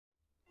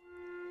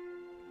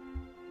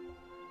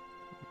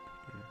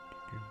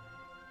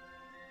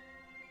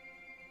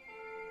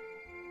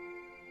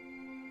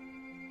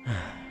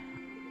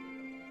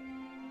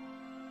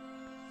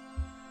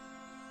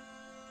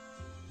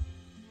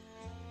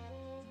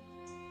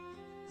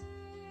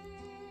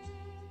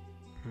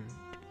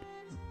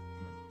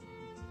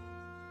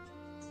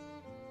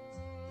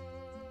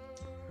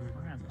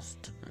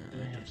Host.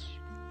 Yes.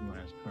 Who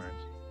has cards?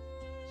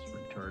 It's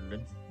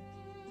retarded.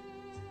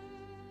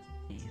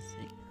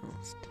 Basic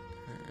host.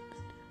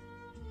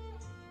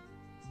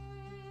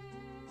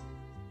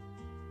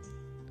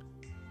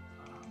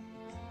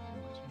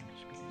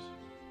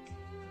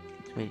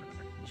 Wait, did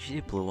you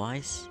see Blue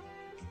Eyes?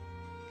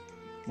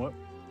 What?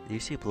 Do you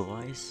see Blue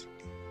Eyes?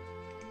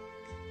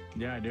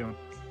 Yeah, I do.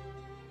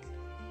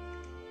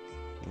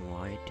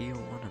 Why do you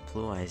want a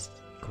Blue Eyes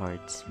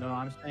cards? No,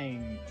 I'm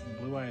saying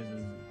Blue Eyes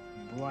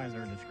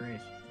are a disgrace.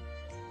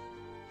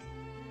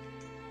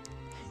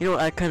 You know,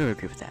 I kind of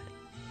agree with that.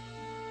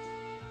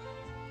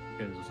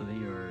 Because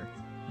they are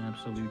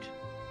absolute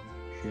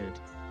shit.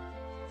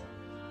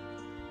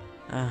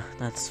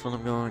 That's what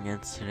I'm going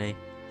against today.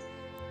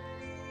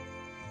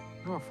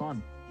 Oh,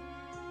 fun.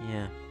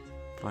 Yeah,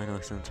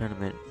 finals in the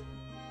tournament.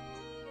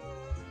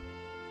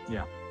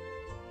 Yeah.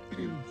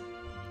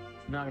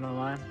 Not gonna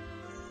lie.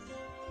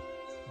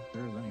 If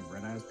there's any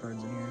Red Eyes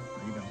cards in here,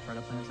 or even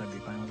Predator Plants, I'd be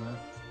fine with that.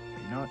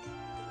 But you know what?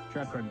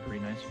 Trap card is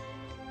pretty nice.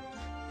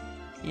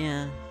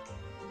 Yeah,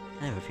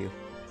 I have a few.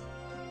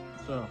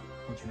 So,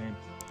 what's your name?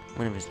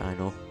 My name is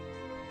Dino.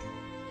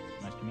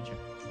 Nice to meet you.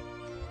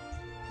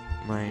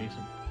 My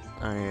Jason.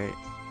 alright.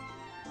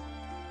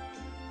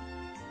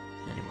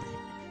 Anyway,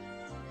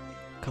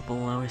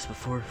 couple hours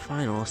before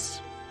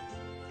finals.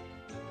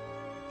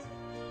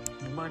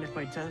 Do you mind if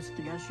I test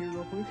against you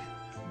real quick?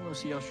 I want to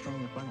see how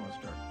strong the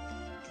finalists are.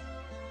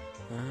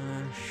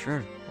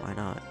 Sure. Why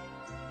not?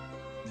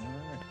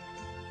 Alright.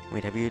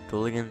 Wait, have you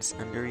dueled against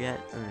Ender yet?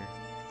 Or...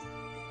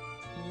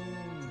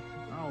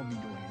 I'll be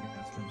doing it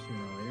against them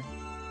sooner or later.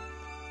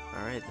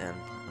 Alright then,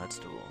 let's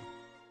duel.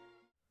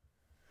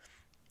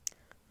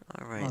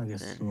 Alright Well, I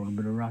guess then. it's a little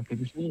bit of rock,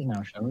 paper, scissors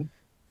now, shall we?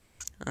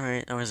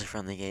 Alright, that was a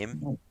friendly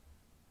game. Oh.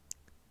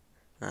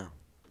 Oh.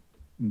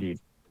 Indeed.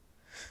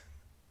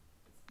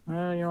 You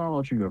know, I'll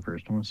let you go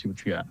first. I want to see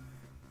what you got.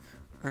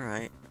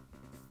 Alright.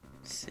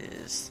 This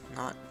is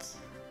not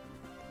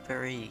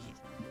very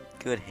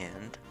good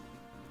hand.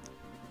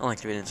 I'll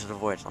activate Into the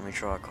Void, let me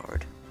draw a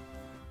card.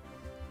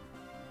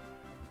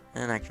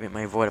 And activate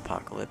my Void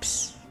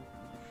Apocalypse.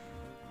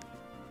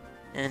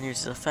 And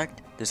use the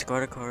effect,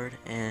 discard a card,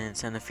 and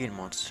send a field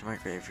monster to my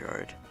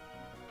graveyard.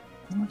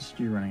 Let's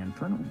do running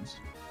Infernals.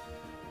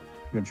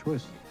 Good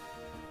choice.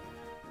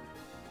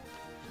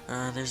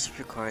 There's a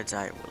few cards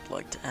I would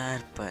like to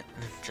add, but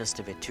just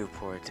a bit too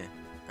poor to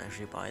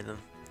actually buy them.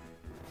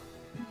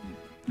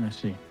 I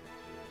see.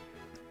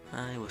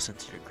 I will send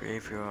to the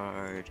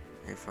graveyard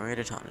and for a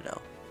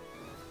Tonadel.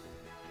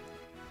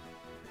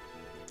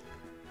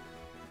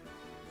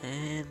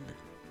 And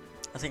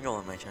I think I'll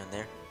end my turn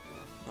there.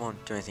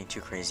 Won't do anything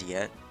too crazy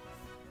yet.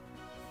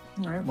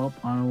 Alright, well,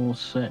 I will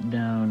set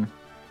down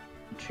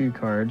 2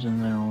 cards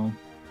and then I'll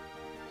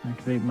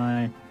activate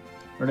my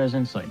Red Eyes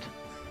Insight.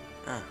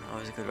 Ah, I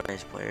was a good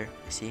Rise player,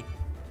 I see.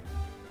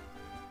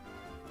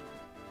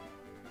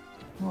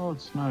 Well,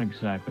 it's not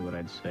exactly what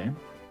I'd say.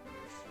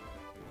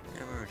 I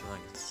remember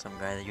like some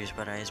guy that used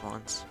Red Eyes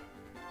once.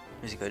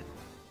 He was good.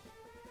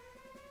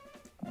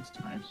 That's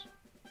nice.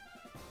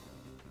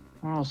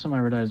 I'll send my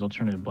Red Eyes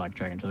Alternative Black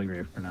Dragon to the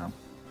grave for now.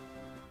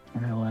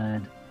 And I'll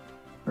add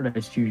Red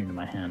Eyes Fusion to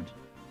my hand.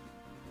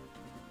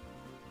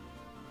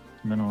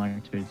 And then I'll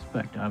activate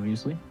Spect,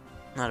 obviously.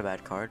 Not a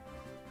bad card.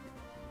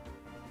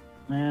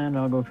 And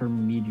I'll go for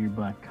Meteor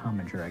Black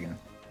Comet Dragon.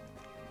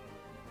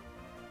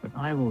 But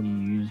I will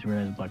use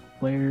Red Eyes Black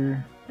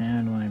Flare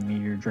and my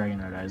Meteor Dragon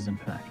Red Eyes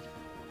Impact.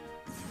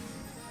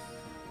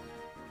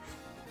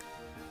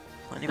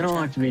 Then I'll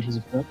activate his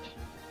effect.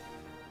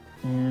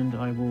 And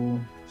I will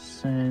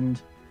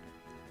send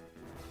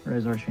Red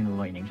Eyes Archfiend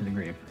Lightning to the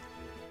grave.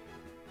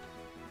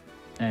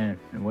 And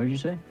what did you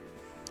say?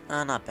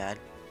 Not bad.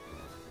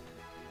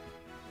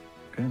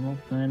 Okay, well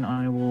then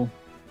I will...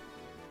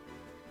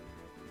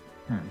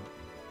 I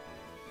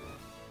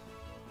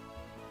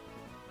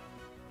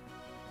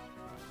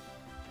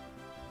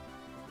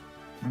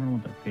don't know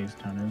what that face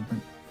down is, but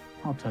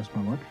I'll test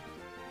my luck.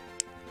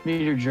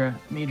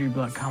 Meteor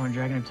Black Common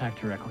Dragon attack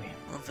directly.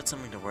 Well, if it's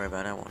something to worry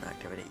about, I won't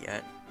activate it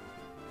yet.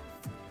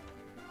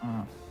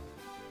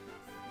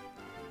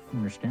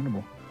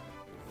 Understandable.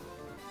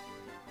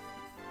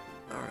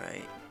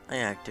 Alright, I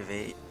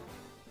activate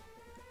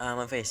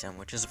my face down,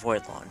 which is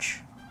Void Launch.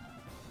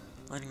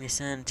 Letting me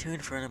send 2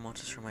 Inferno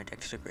monsters from my deck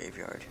to the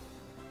graveyard.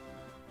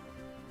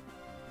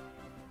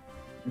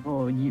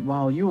 Well,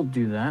 while you'll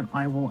do that,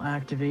 I will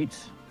activate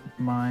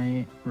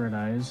my Red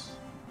Eyes,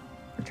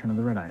 Return of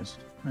the Red Eyes,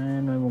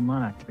 and I will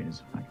not activate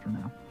his effect for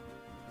now.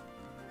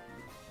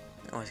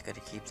 Always good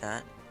to keep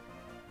that.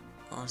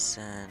 I'll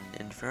send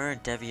Inferno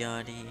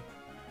Deviati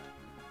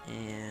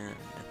and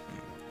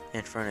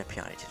Inferno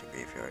Piani to the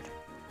graveyard.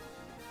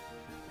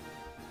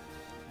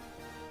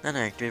 Then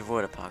I activate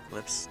Void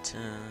Apocalypse to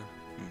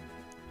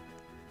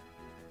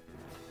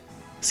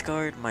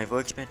discard my Void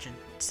Expansion,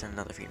 send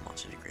another field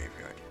monster to the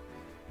graveyard.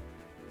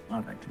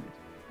 Not activate.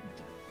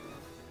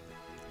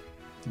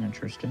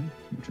 Interesting.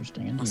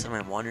 Interesting indeed. I'll send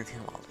my Wandering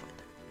King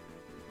Wildwind.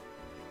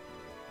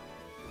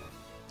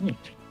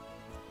 Neat.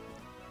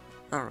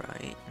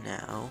 Alright,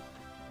 now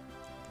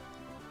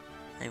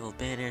I will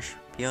banish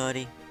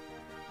Piatti,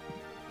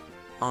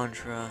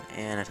 Andra,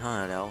 and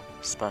Atonadel,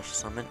 special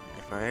summon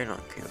Inferno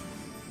Ranku.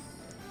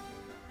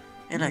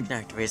 And I can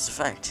activate its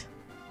effect.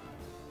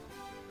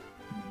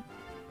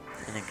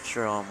 And then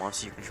control all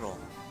monsters you control.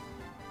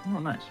 Oh,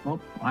 nice. Well,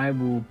 I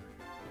will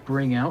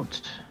bring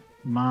out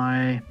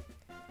my...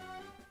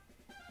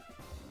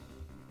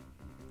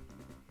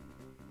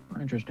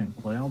 Interesting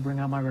play. I'll bring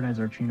out my Red Eyes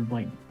Arching of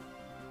Lightning.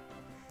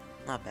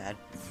 Not bad.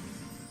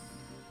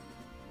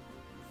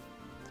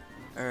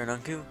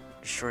 Ranku,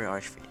 destroy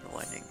Archfiend of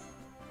Lightning.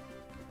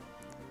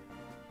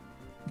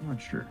 I'm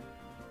not sure.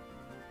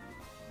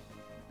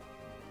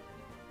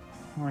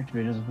 I'll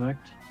activate his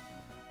effect.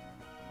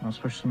 I'll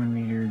special summon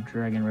Meteor,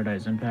 Dragon, Red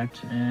Eyes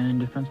Impact, and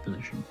Defense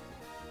Position.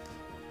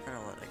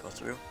 I'll let that go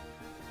through.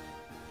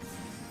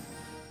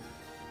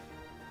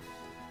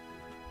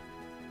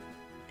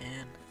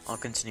 And I'll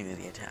continue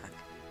the attack.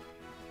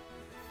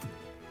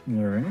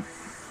 Alright.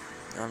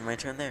 On my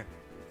turn there.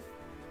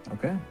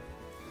 Okay.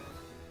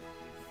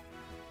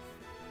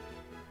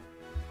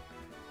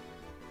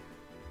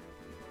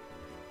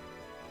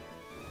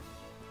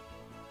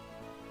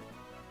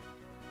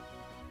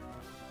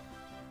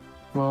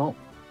 Well,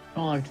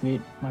 I'll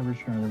activate my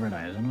Return of the Red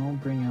Eyes, and I'll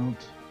bring out...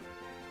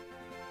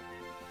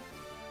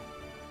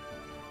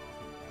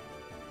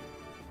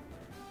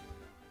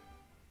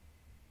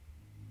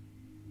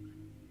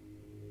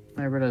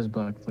 my Red Eyes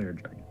Black Flare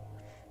Dragon.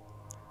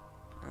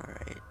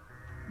 Alright.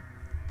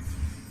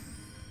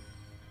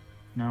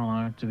 Now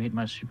I'll activate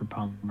my Super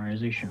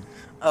Polymerization.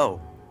 Oh,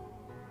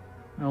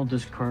 I'll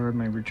discard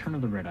my Return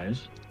of the Red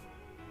Eyes,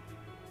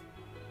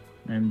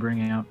 and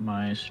bring out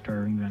my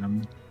Starving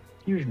Venom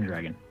Fusion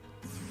Dragon.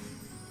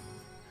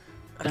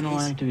 Then I'll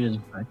okay. activate his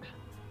effect.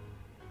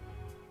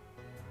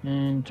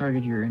 And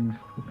target your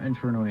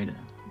Infernoid,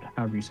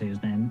 however you say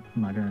his name.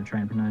 I'm not going to try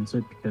and pronounce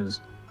it because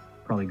it's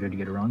probably good to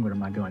get it wrong, but I'm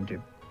not going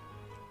to.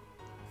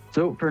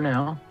 So for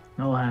now,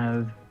 I'll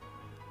have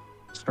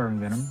Starving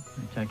Venom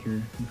attack your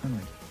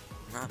Infernoid.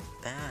 Not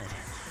bad.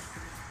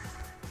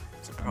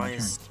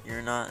 Surprised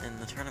you're not in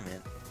the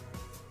tournament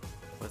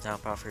with how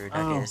powerful your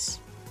deck is.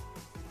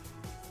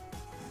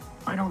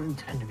 I don't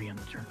intend to be in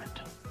the tournament.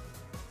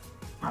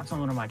 Not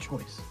something of my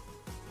choice.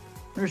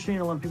 I've seen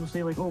a lot of people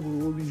say like, oh,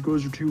 well, these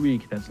guys are too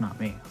weak. That's not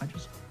me. I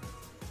just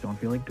don't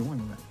feel like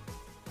doing that.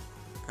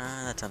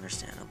 That's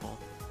understandable.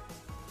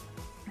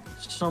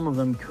 Some of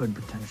them could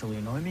potentially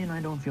annoy me, and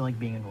I don't feel like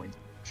being annoyed.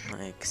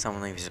 Like,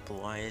 someone leaves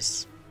Blue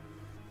Eyes.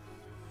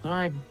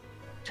 I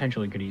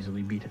potentially could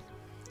easily beat it.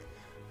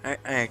 I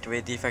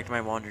activate the effect of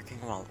my Wander King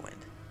Wildwind.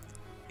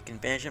 I can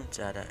banish him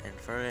to add an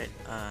Infernoid,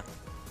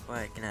 well,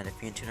 I can add a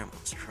Fiend Tuner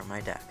monster from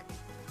my deck.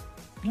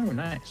 Oh,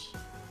 nice.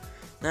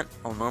 Then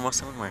I'll normal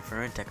summon my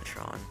Infernoid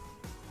Decatron.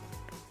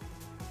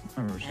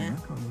 I've never seen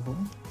that card before.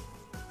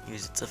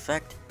 Use its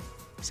effect,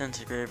 send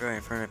to graveyard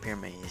Inferno Pier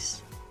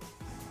Maze.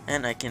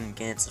 And I can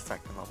gain its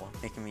effect and level,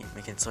 making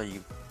it so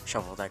you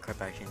shuffle that card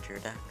back into your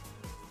deck.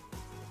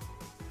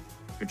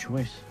 Good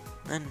choice.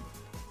 Then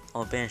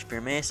I'll banish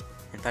Pier Maze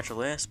and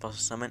Petrolea special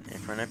summon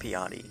Inferno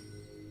Piatti.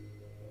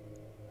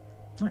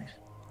 Nice.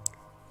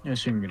 I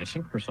assume you're gonna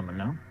sync for someone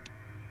now.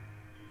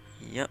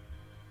 Yep.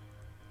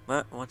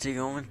 But what's he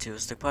going to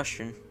is the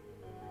question.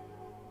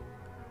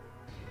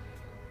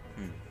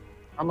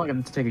 I'm not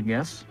gonna take a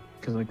guess,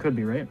 because I could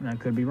be right and I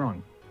could be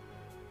wrong.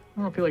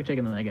 I don't feel like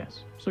taking that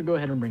guess. So go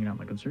ahead and bring it out,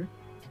 my good sir.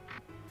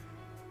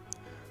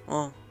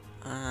 Well,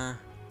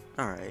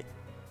 alright.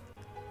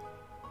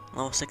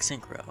 Level 6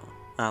 Synchro.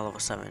 Level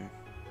 7.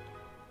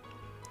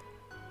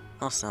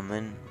 I'll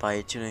summon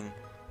by tuning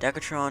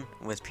Decatron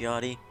with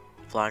Piatti,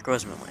 Black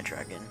Rose Moonlight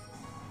Dragon.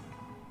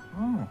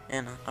 Oh,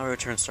 And I'll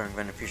return Starring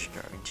Venom Fusion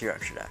Dragon to your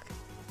extra deck.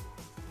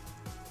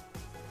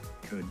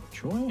 good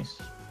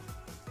choice.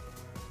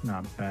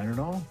 Not bad at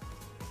all.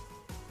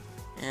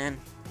 And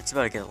it's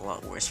about to get a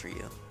lot worse for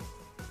you.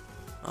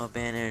 I'll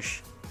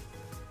banish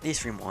these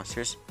 3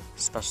 monsters,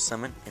 special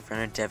summon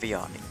Inferno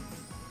Deviati.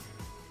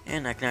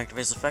 And I can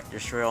activate his effect,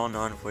 destroy all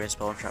non-void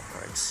spell and trap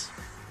cards.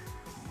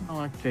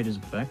 I'll activate his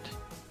effect.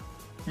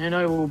 And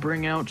I will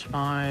bring out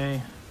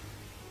my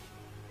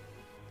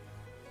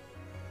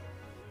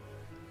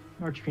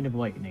Archfiend of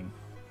Lightning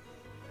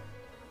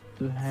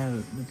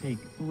to take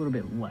a little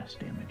bit less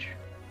damage.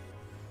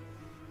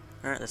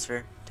 Alright, that's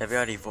fair.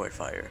 Deviati Void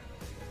Fire.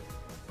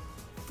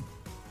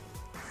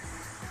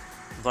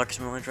 Block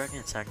his Moonlight Dragon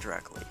and attack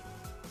directly.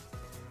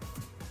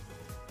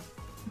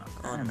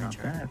 On my Not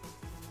turn. bad.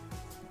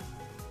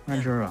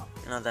 And you're up.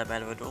 You're not that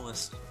bad of a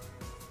duelist.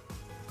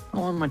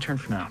 I'll end my turn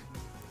for now.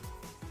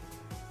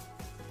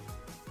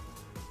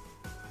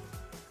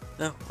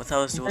 Though, with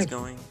how this duel's Thank you.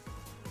 going,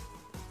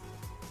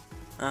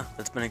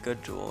 that's been a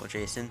good duel,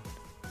 Jason.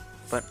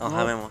 But I'll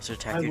have my monster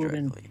attack you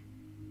directly.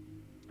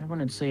 I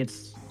wouldn't say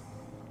it's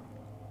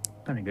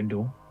been a good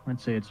duel.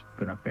 I'd say it's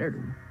been a fair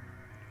duel.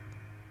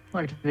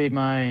 I'll activate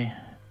my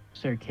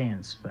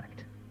Sercan's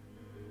effect.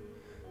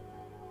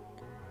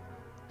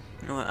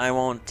 You know what? I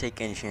won't take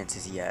any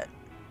chances yet.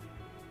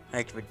 I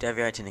activate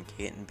Deviate to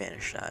negate and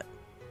banish that.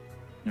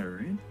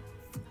 Alright.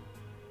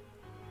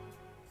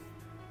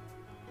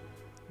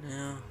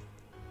 No,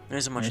 there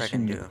isn't much I I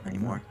can assume you do bring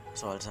anymore,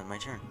 so I'll just end my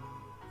turn.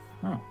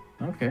 Oh,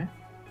 okay.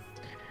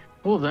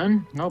 Well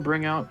then, I'll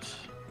bring out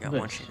You got this.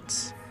 one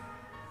chance.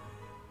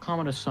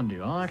 Commodus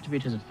Sundew. I'll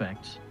activate his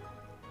effect.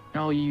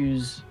 And I'll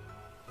use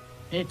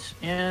it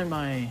and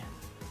my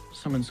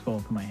Summon Skull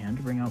from my hand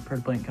to bring out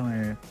Predaplant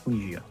Counter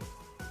Legio.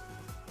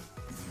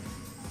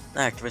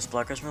 That activates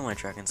Blacker's Moonlight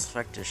Dragon's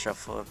effect to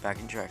shuffle it back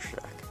into your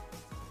extra deck.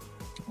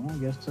 Well, I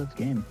guess that's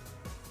game.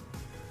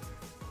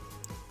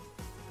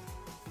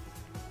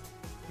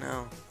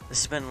 No, this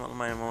has been one of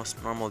my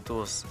most normal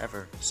duels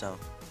ever, so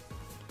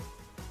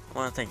I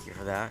want to thank you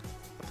for that.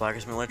 The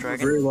Blacker's Moonlight You're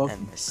Dragon very welcome.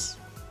 and this.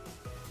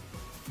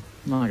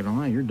 Not gonna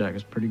lie, your deck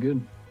is pretty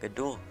good. Good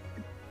duel.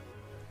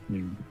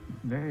 You're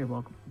very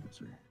welcome,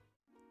 sir.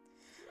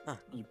 Huh.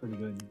 That was a pretty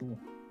good duel.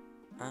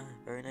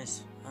 Very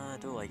nice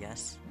duel, I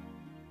guess.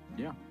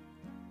 Yeah.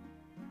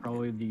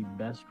 Probably the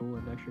best duel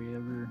I've actually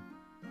ever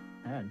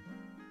had.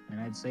 And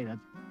I'd say that's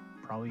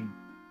probably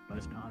the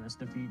most honest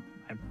defeat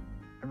I've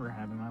ever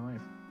had in my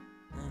life.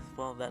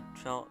 Well, that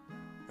felt...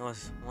 It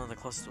was one of the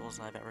closest duels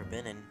I've ever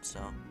been in,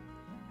 so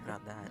I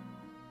got that.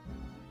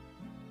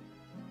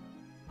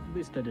 At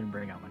least I didn't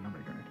bring out my number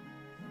card.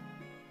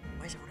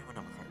 Why is everyone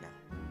on a card now?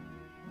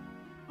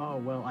 Oh,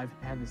 well, I've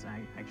had this,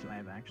 I've actually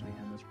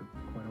had this for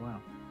quite a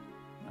while.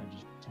 I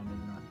just tended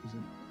to not use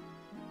it.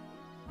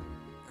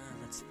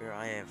 That's fair.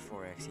 I have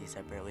 4 Xyz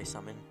I barely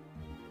summon.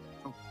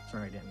 Oh,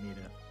 sorry, I didn't need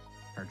to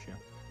hurt you.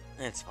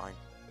 It's fine.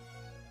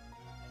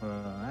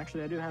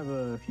 Actually, I do have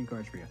a few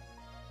cards for you.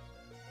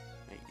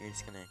 Wait, you're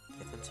just gonna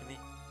give them to me?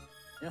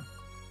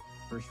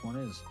 First one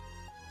is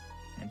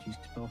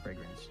Anti-Spell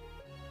Fragrance.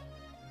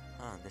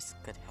 This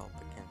could help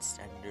against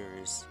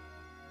Ender's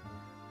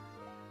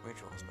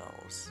ritual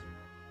spells.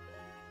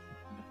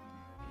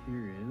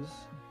 Here is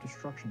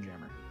Destruction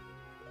Jammer.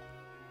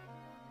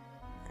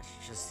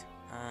 It's just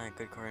a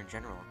good card in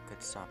general.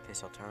 Could stop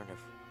his alternative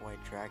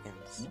White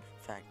Dragon's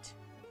effect.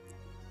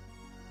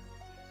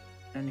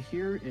 And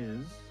here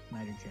is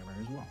Magic Jammer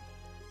as well.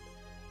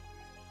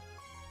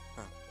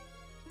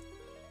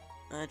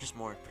 Just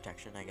more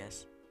protection, I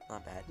guess.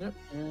 Not bad. Yep,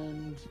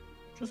 and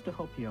just to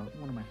help you out,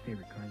 one of my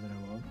favorite cards that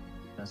I love,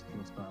 best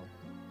field spell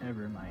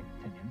ever in my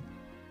opinion,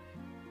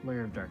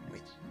 Lair of Darkness.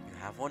 Wait, you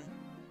have one?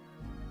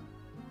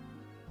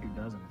 Who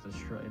doesn't? It's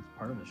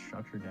part of the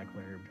structure deck,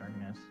 Lair of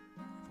Darkness.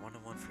 I've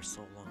wanted one for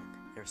so long,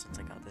 ever since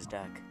I got this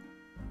deck.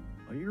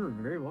 Oh, you're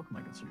very welcome,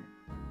 I consider.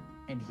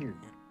 And here,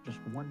 Yeah. just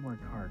one more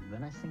card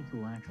that I think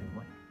you'll actually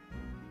like.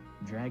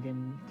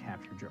 Dragon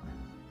Capture Jar.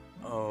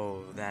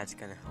 Oh, that's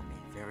gonna help me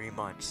very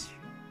much.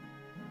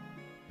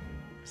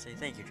 Say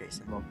thank you,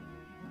 Jason. Well,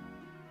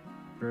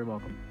 very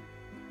welcome.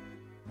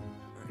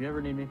 If you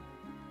ever need me,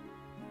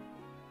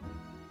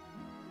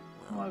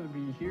 well, I would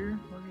be here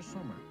or just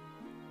somewhere.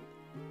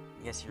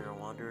 I guess you're a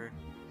wanderer.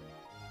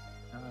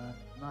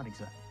 Not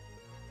exactly.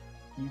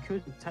 You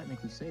could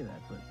technically say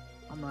that, but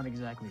I'm not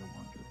exactly a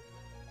wanderer.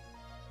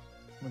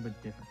 A little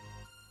bit different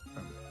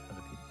from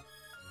other people.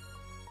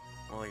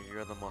 Well,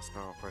 you're the most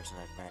normal person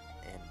I've met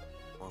in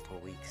multiple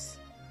weeks,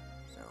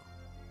 so...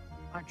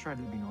 I try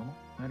to be normal.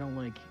 I don't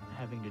like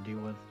having to deal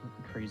with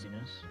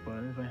craziness,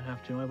 but if I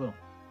have to, I will.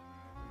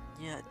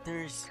 Yeah,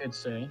 there's I could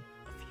say a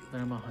few,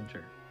 that I'm a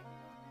hunter.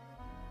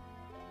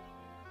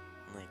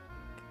 like,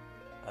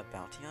 a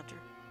bounty hunter?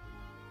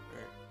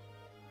 Or,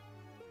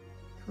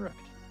 Correct.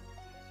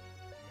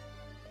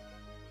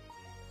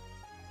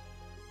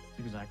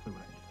 That's exactly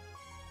what I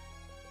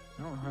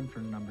do. I don't hunt for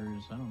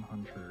numbers, I don't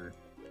hunt for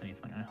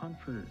anything. I hunt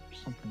for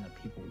something that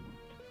people want.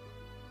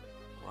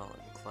 well,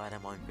 I'm glad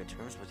I'm on good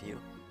terms with you.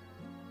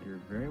 You're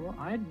very well.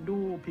 I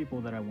duel people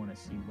that I want to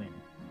see win.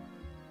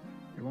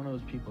 You're one of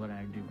those people that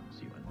I do want to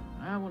see win.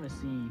 I want to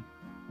see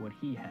what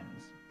he has,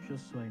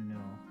 just so I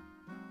know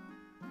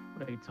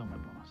what I can tell my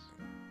boss.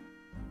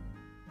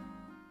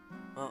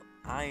 Well,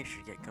 I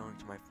should get going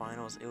to my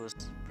finals. It was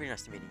pretty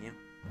nice to meeting you.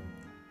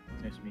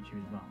 Nice to meet you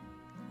as well.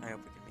 I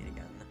hope we can meet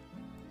again.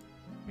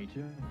 Me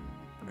too.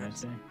 Have a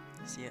nice day.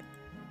 See ya.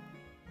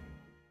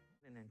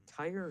 An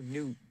entire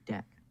new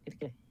deck. It's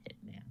gonna hit,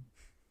 man.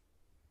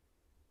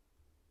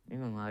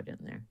 Maybe I'm allowed in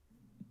there.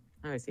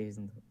 I always say he's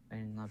in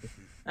lobby.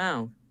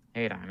 Oh,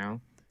 hey, Dino.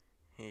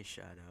 Hey,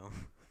 Shadow.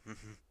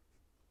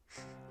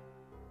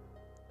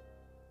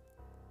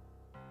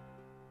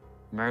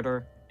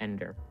 Murder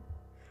Ender.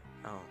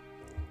 Oh,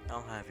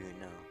 I'll have you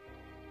know.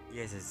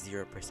 You guys have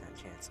 0%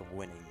 chance of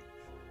winning.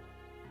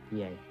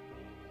 Yay.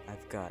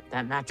 I've got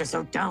That match is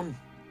so dumb.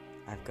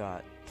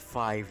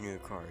 5 new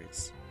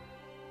cards.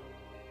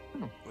 Oh,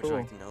 Would you cool.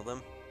 like to know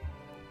them?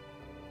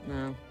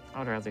 No,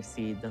 I'd rather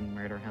see them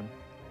murder him.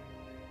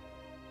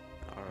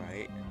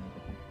 Alright,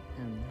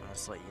 I'll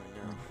just let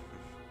you know.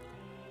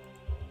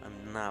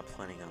 I'm not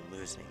planning on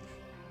losing.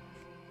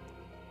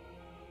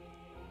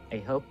 I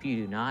hope you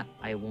do not.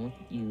 I want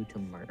you to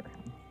murder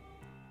him.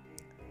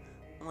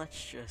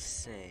 Let's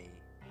just say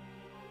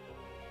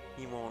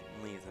he won't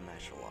leave the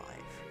match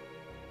alive.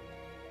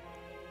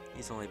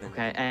 He's only been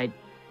Okay,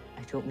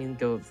 I don't mean to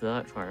go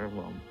that far.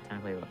 Well,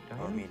 technically, what?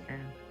 I mean-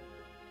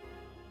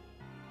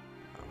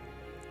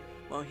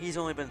 Well, he's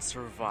only been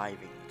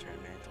surviving the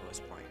tournament until this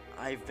point.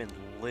 I've been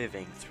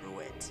living through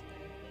it.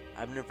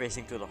 I've been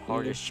facing through the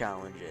hardest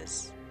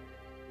challenges.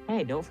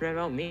 Hey, don't forget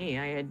about me.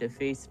 I had to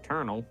face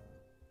Eternal.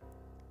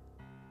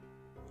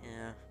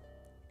 Yeah.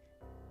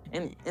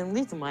 And at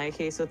least in my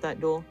case with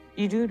that duel,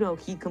 you do know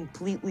he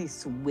completely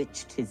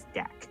switched his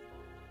deck.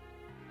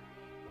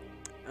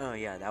 Oh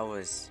yeah, that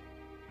was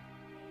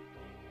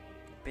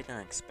a bit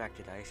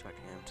unexpected. I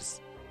expected him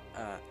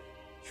to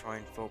try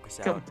and focus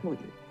out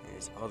Completely.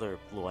 his other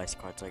blue ice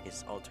cards, like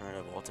his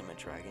alternative ultimate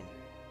dragon.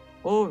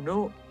 Oh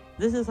no,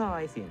 this is how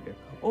I see it.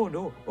 Oh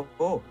no,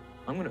 oh,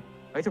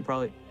 I should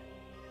probably.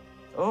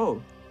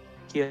 Oh,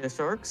 Kia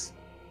sharks?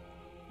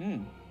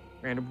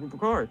 Random group of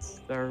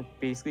cards. They're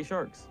basically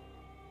sharks.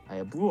 I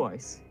have blue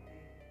ice.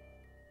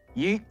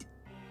 Yeet!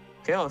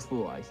 Chaos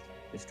blue ice.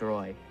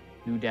 Destroy.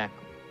 New deck.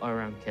 All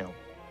around kill.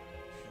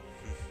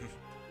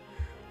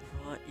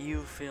 What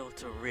you fail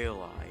to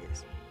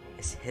realize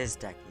is his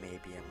deck may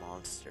be a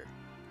monster,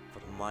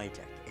 but my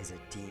deck is a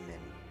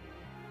demon.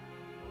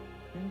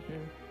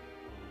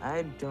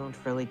 I don't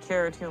really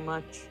care too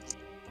much.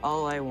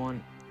 All I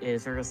want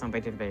is for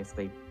somebody to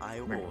basically. I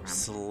Right, will right.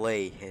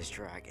 slay his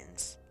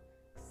dragons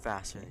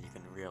faster than you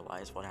can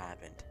realize what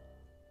happened.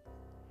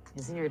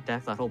 Isn't your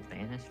deck that whole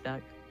banish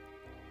deck?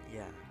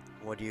 Yeah,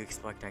 what do you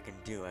expect I can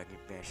do? I can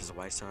banish his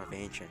White Stone of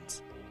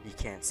Ancients. He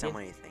can't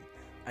summon anything.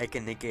 I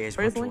can negate his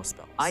Personally,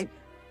 ritual spells.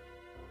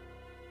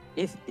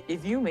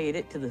 If you made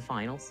it to the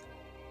finals,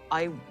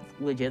 I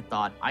legit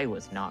thought I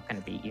was not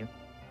gonna beat you.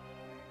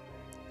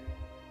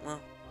 Well,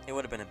 it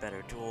would have been a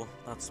better duel.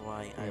 That's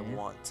why I Yeah.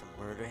 want to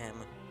murder him.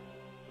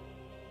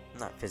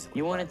 Not physically.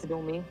 You wanted but to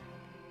duel me?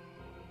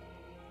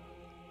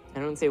 I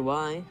don't say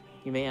why.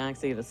 You may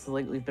actually get a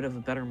slightly bit of a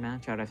better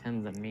match out of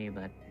him than me,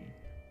 but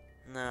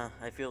Nah,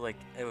 I feel like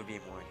it would be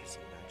a more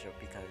interesting matchup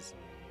because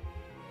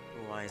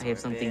blue eyes I are have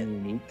a something bit.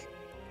 unique.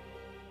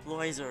 Blue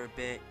eyes are a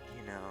bit,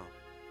 you know,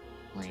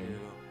 Lame. too.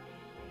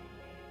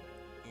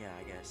 Yeah,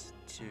 I guess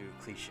too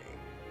cliche.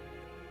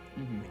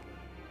 Mm-hmm. You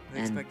And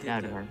expected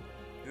that the, hurt.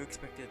 you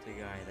expected the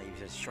guy that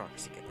uses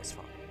sharks to get this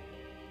far.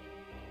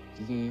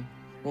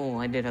 Well,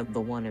 I did have the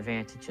one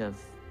advantage of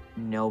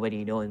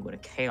nobody knowing what a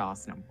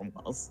chaos number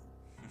was.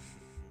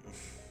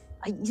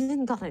 I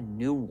even got a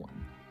new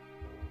one.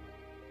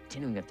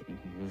 Didn't get to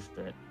use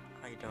it.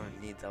 I don't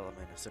need the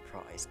element of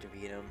surprise to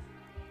beat him.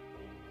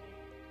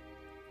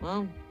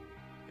 Well,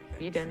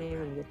 You're you good, didn't true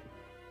even get.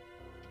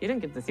 You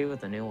didn't get to see what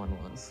the new one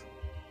was.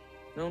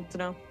 You want to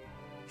know? guy.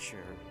 Sure.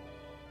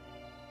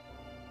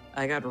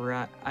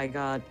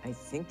 I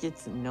think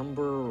it's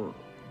number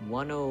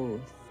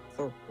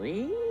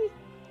 103?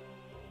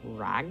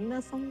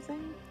 Ragna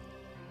something?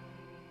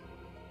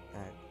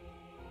 That.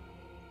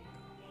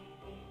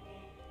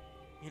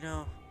 You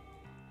know,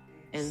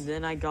 And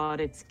then I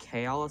got its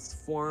chaos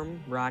form,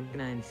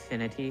 Ragna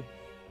Infinity.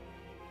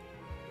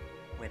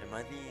 wait, am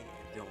I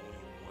the only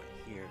one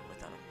here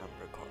without a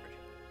number card?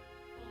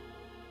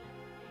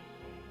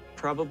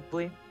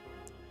 Probably.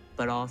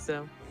 But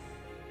also,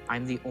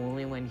 I'm the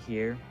only one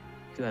here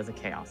who has a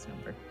chaos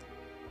number.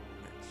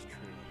 That's true.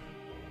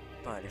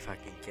 But if I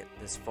can get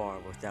this far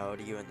without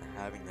even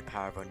having the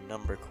power of a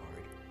number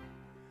card,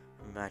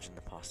 imagine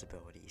the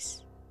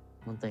possibilities.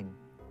 One thing.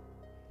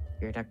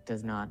 Your deck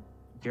does not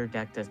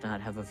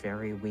have a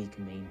very weak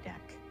main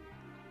deck.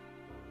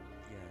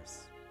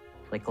 Yes.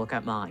 Like, look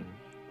at mine.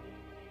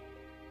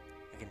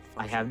 I can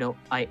I have no.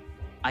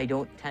 I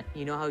don't.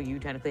 You know how you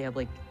technically have,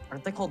 like,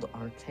 aren't they called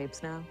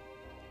archetypes now?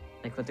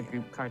 Like what the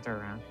group cards are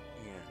around.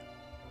 Yeah.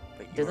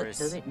 But yours,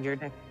 Doesn't your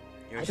deck?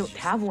 yours don't is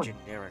just have one.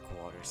 generic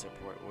water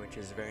support, which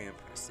is very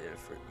impressive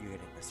for you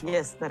hitting this far.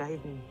 Yes, that I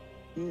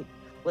even.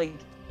 Like,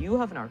 you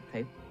have an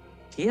archetype.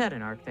 He had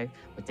an archetype,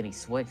 but then he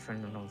switched for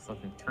another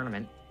fucking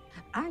tournament.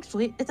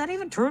 Actually, is that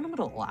even tournament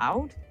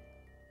allowed?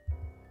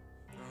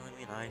 Well, I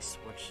mean, I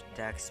switched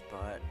decks,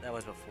 but that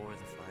was before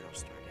the final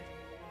started.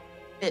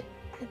 It.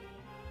 I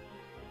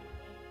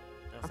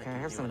don't Okay, I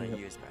have think I knew what something I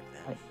to- used back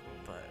then,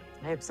 but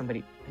I have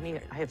somebody.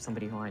 I have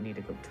somebody who I need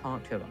to go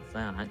talk to about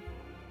that.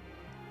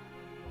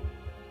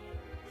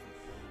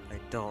 I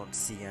don't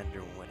see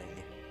Ender winning.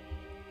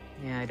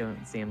 Yeah, I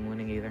don't see him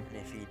winning either. And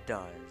if he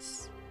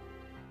does,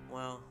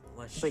 well,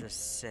 let's Like-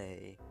 just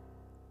say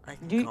I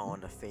can Do you- call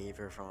in a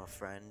favor from a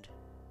friend.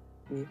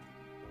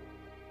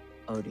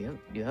 Oh, do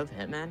you have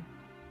Hitman?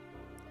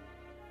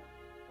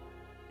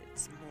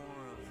 It's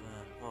more of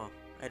a, well,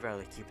 I'd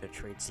rather keep it a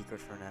trade secret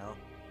for now.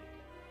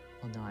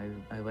 Well, no,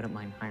 I wouldn't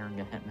mind hiring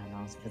a Hitman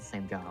also for the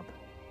same job.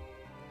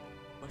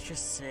 Let's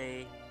just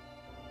say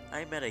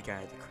I met a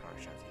guy at the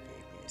card shop that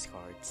gave me his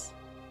cards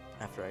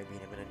after I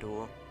beat him in a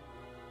duel.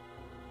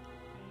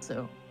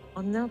 So,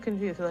 I'm now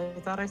confused because I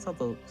thought I saw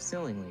the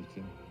ceiling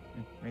leaking.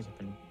 Raise up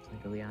and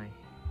look at the eye.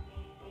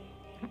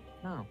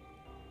 No.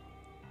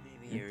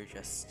 Maybe you're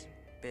just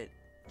a bit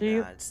Do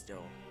you- mad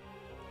still.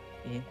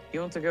 Yeah. You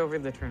want to go over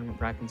the tournament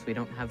brackets? We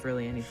don't have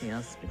really anything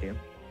else to do.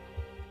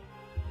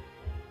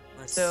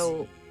 Let's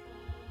So- see.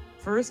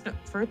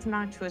 first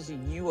match was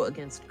you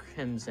against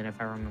Crimson, if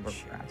I remember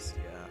correct.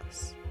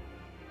 Yes.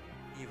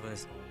 He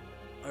was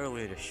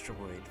utterly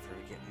destroyed for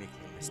making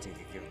a mistake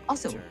of giving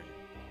Also, the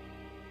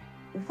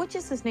turn. Which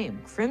is his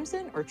name,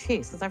 Crimson or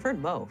Chase? Because I've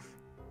heard both.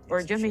 Or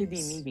It's it just may be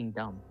Chase. me being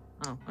dumb.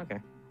 Oh, okay.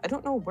 I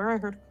don't know where I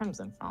heard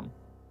Crimson from.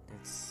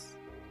 It's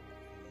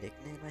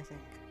nickname, I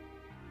think.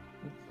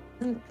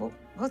 And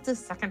what's the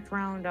second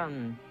round?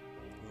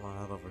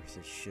 Lava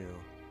versus Shu.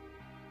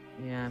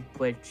 Yeah,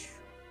 which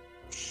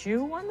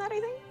Shu won that, I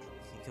think.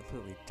 He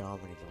completely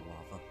dominated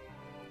Lava.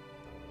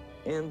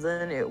 And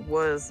then it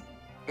was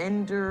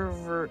Ender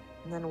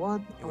and then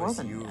what? It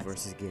was you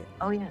versus Gale.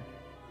 Oh yeah,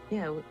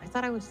 yeah. I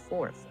thought I was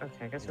fourth.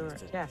 Okay, I guess Yeah, you're you right.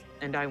 did. Yeah,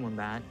 and I won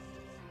that.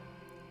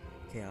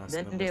 Chaos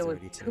Then number there was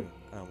 32,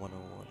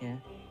 101. Yeah,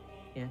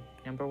 yeah.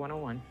 Number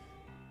 101,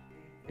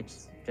 which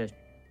just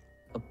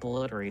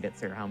obliterated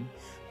through him.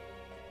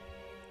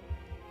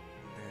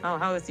 And Oh, then,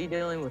 how is he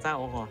dealing with that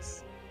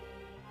loss?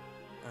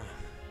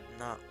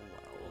 not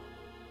well.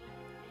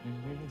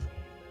 Mm-hmm.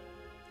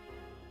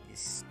 He's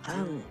still,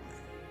 Um.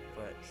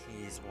 but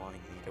he's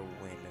wanting me to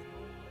win.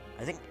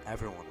 I think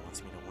everyone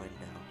wants me to win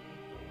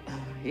now.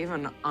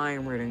 Even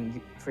I'm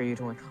rooting for you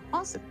to win.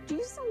 Also, do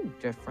you sound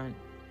different?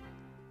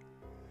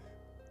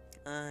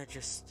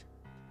 Just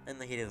in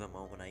the heat of the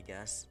moment, I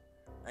guess.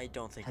 I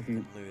don't think Have you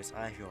you- can lose.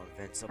 I feel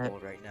invincible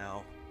right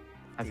now.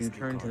 Have These you new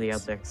turned to the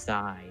cards. other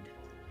side?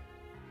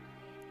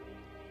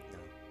 No,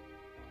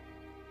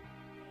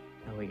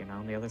 Oh, wait, you're not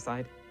on the other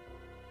side?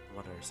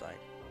 what other side?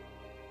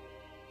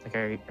 Like,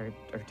 are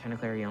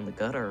technically are you on the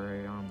good or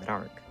are you on the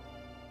dark?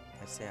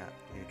 I'd say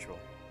neutral.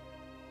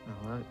 Oh,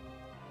 what?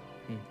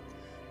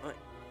 But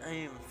I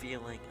am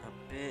feeling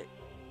a bit,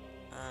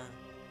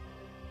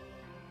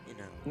 you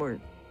know, More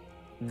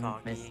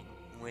cocky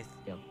with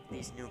Yep.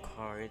 these new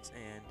cards,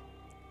 and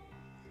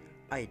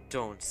I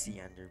don't see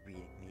Ender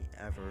beating me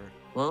ever.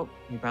 Well,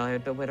 you probably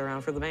have to wait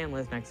around for the ban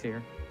list next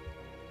year.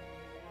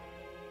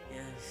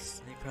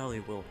 Yes, they probably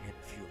will hit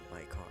a few of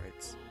my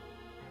cards,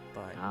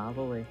 but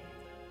Probably.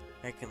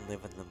 I can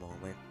live in the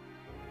moment.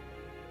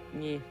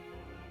 Yeah.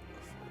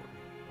 Before.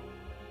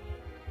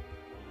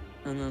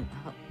 And then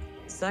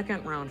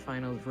second round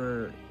finals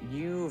were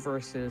you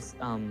versus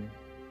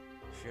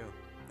Sure,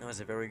 that was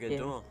a very good Yeah.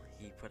 duel.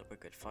 He put up a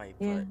good fight,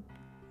 Yeah.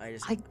 but I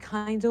just I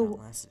kind of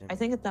outlasted him.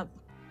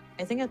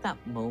 I think at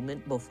that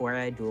moment before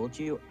I dueled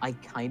you, I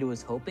kind of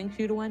was hoping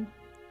you to win.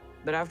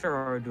 But after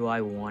our duel,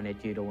 I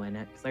wanted you to win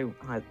it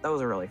because that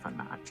was a really fun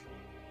match.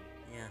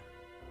 Yeah,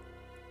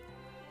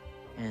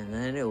 And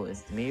then it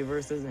was me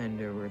versus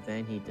Ender, where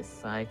then he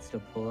decides to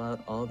pull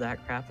out all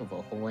that crap of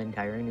a whole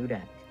entire new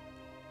deck.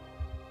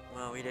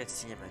 well, we did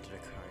see him enter the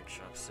card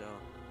shop, so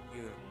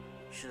you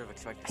should have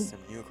expected I- some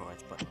new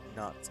cards, but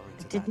not something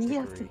to Did that he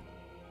have to- degree.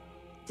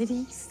 Did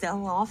he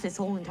sell off his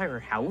whole entire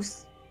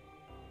house?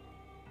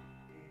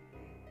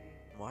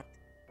 What?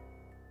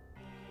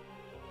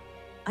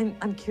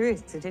 I'm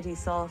curious. Did he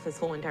sell off his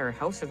whole entire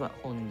house or that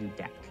whole new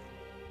deck?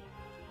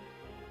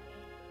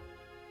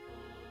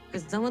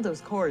 Because some of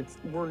those cards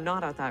were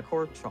not at that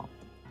card shop.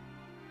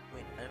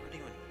 Wait, I don't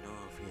even know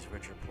if he's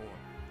rich or poor.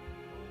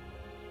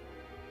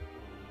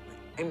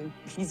 And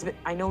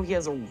I know he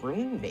has a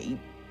roommate.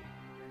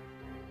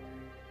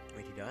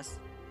 Wait, he does?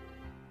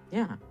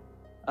 Yeah.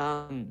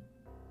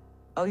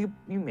 Oh, you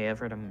may have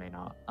heard him, may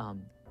not.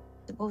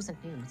 What was his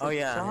name? Was Oh it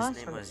yeah, Josh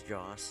his name or- was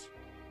Josh.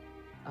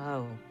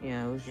 Oh,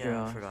 yeah, it was Yeah,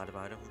 I Josh. forgot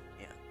about him.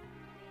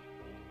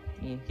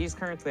 Yeah. He's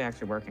currently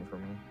actually working for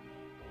me.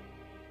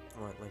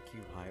 What, like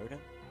you hired him?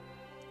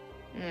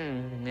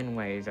 In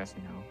ways, yes,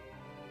 no.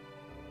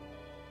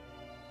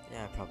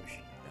 Yeah, I probably should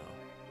know.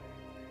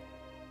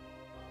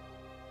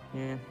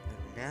 Yeah. And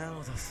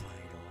now the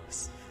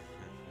finals.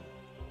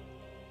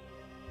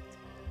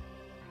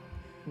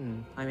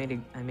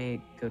 I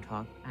may go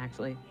talk.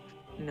 Actually,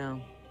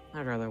 no.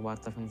 I'd rather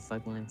watch that from the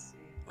sidelines.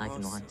 I can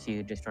Also- watch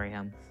you destroy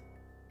him.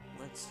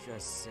 Let's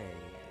just say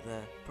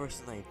the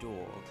person I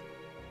dueled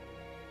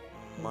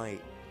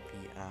might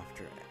be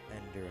after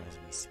Ender as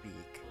we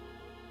speak.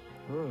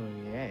 Oh,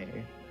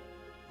 yay.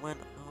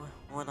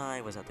 When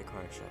I was at the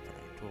card shop and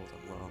I dueled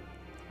him, well,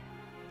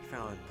 he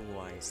found Blue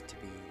Eyes to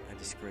be a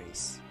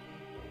disgrace.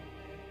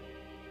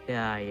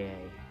 Yeah,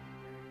 yay.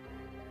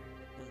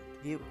 And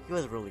he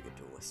was a really good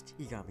duelist.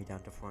 He got me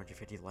down to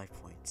 450 life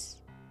points.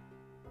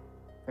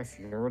 If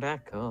you're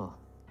that cool.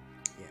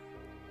 Yeah.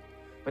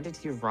 What did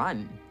he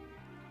run?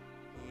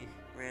 He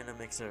ran a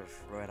mix of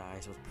Red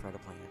Eyes with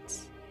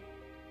Predaplants.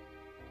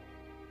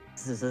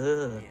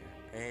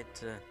 Yeah,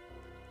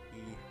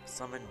 he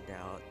summoned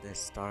out this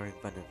Starring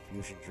Venom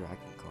Fusion Dragon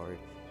card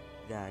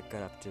that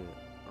got up to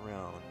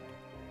around,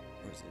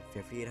 what was it,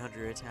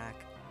 5800 attack?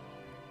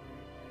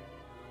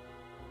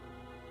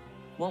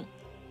 Well,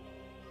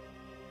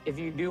 if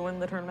you do win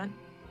the tournament,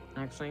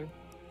 actually,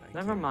 I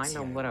never mind guarantee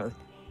on I what I would.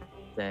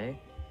 say,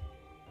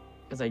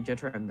 because I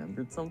just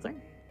remembered something.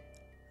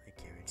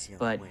 I guarantee I'll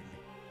but- win.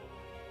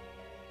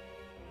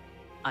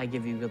 I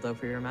give you good luck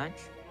for your match.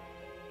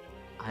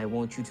 I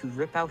want you to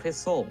rip out his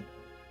soul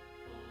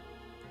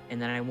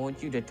and then I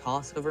want you to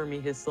toss over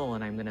me his soul,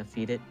 and I'm gonna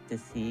feed it to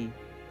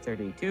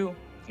C32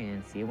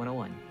 and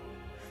C101.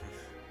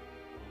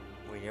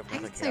 Wait, you have I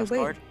another can say, chaos wait.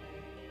 card?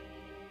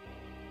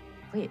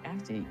 Wait,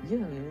 actually, you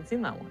haven't even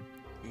seen that one.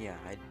 Yeah,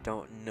 I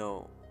don't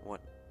know what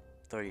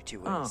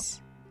 32 Oh.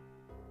 is.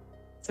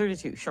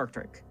 32, Shark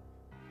Drake.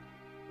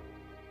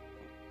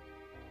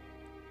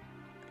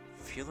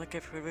 Feel like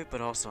I've heard of it,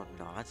 but also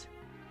not.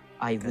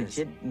 I Because-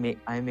 legit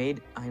I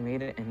made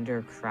an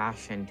Ender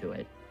crash into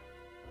it.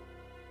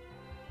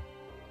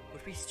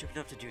 Would be stupid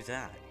enough to do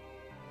that?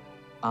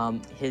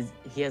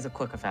 He has a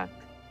quick effect.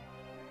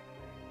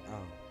 Oh.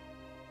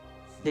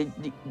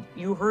 Did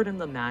you heard in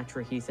the match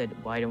where he said,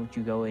 "Why don't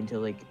you go into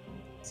like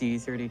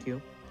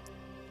C32?"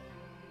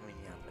 I mean,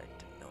 yeah, but I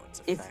didn't know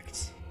its If-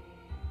 effect.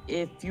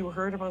 If you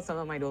heard about some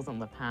of my duels in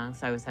the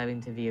past, I was having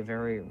to be a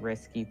very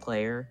risky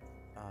player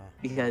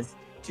because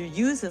to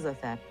use his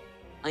effect,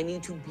 I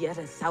need to be at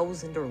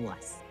 1,000 or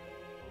less.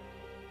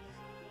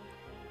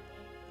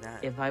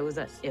 That, If I was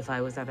at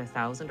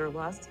 1,000 or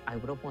less, I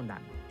would have won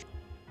that match.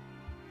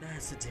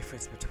 that's the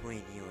difference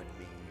between you and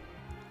me.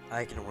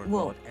 I can work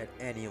Well- out at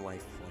any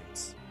life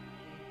points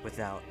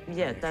without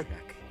Yeah, having a that-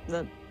 check.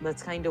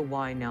 That's kind of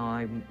why now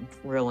I'm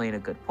really in a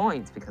good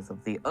points because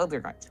of the other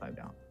guys I've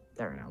down.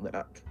 They're now lit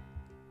up.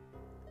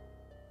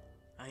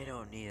 I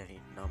don't need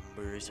any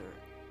numbers or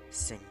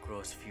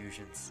synchros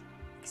fusions.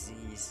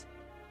 Xyz.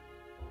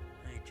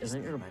 I just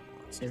Isn't need your- my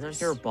monsters. Isn't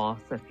your boss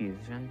a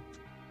fusion?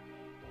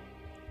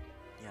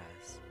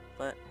 Yes,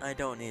 but I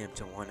don't need him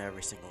to win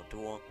every single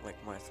duel like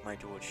with my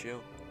dual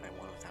shoe. I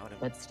won without him.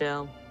 But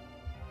still,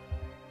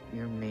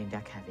 you're main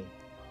deck heavy.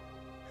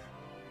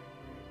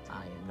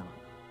 I am not.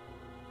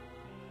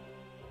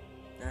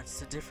 That's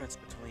the difference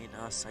between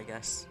us, I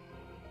guess.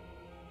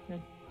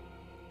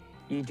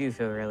 You do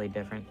feel really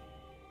different.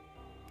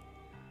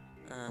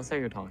 Um, Let's say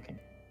you're talking.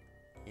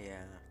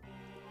 yeah.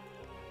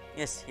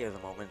 Yes, here at the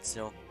moment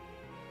still.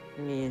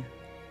 Yeah.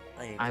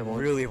 I I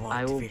won't- really want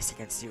I to will- face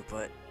against you,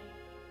 but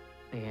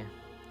Yeah.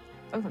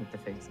 I want to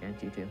face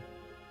against you too.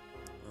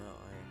 well,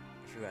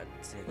 if you got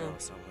to go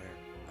somewhere,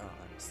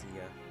 see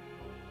ya.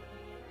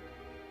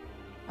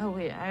 Oh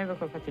wait, I have a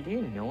quick question. Do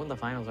you know when the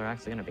finals are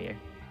actually gonna be?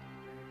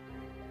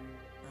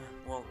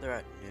 Well, they're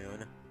at noon.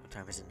 What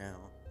time is it now?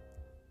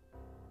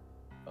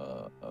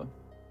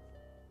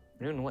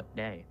 Noon what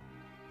day?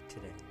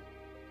 Today.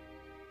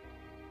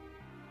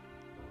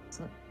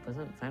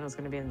 Wasn't finals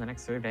gonna be in the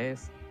next 3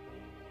 days?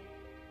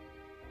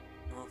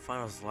 Well,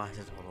 finals last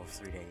a total of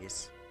 3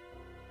 days.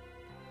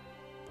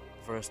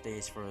 First day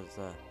is for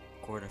the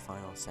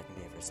quarterfinals, second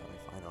day for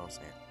semifinals,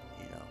 and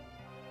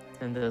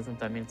And doesn't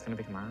that mean it's gonna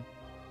be tomorrow?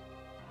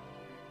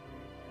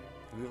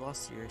 have you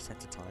lost your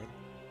sense of time?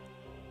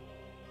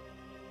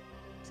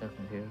 So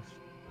confused.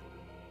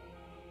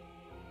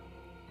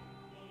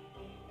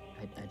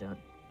 I don't.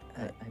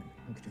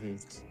 I'm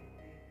confused.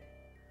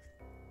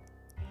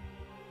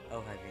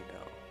 I'll have you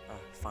know.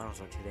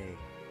 Finals are today.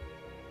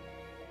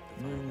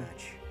 The final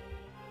match.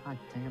 God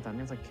dang it, that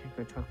means I can't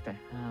go talk to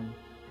him.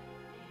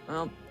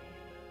 Well,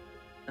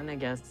 then I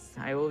guess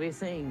I will be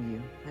seeing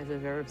you. I have a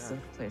very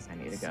specific place I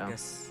need to I go.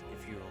 guess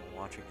if you were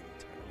watching in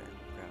the tournament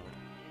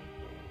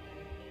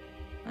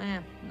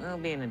crowd. I'll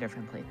be in a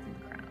different place in the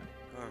crowd.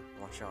 Or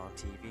watch it on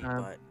TV,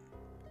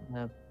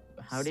 Uh,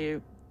 How do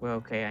you? Well,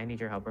 okay, I need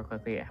your help real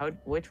quickly.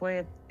 Which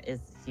way is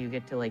you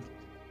get to like,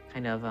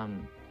 kind of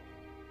one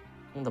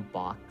of the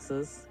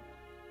boxes?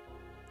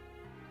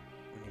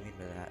 what do you mean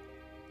by that?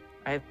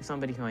 I have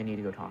somebody who I need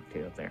to go talk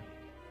to up there.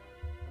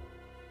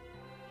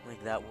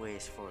 Like, that way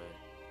is for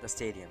the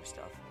stadium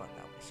stuff, but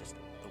that was just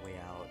the way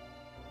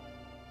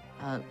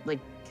out. Like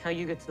how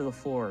you get to the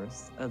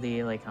floors of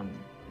the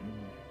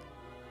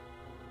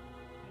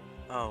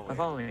Oh, wait.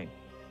 Follow me.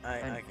 I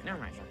can Never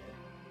mind. imagine.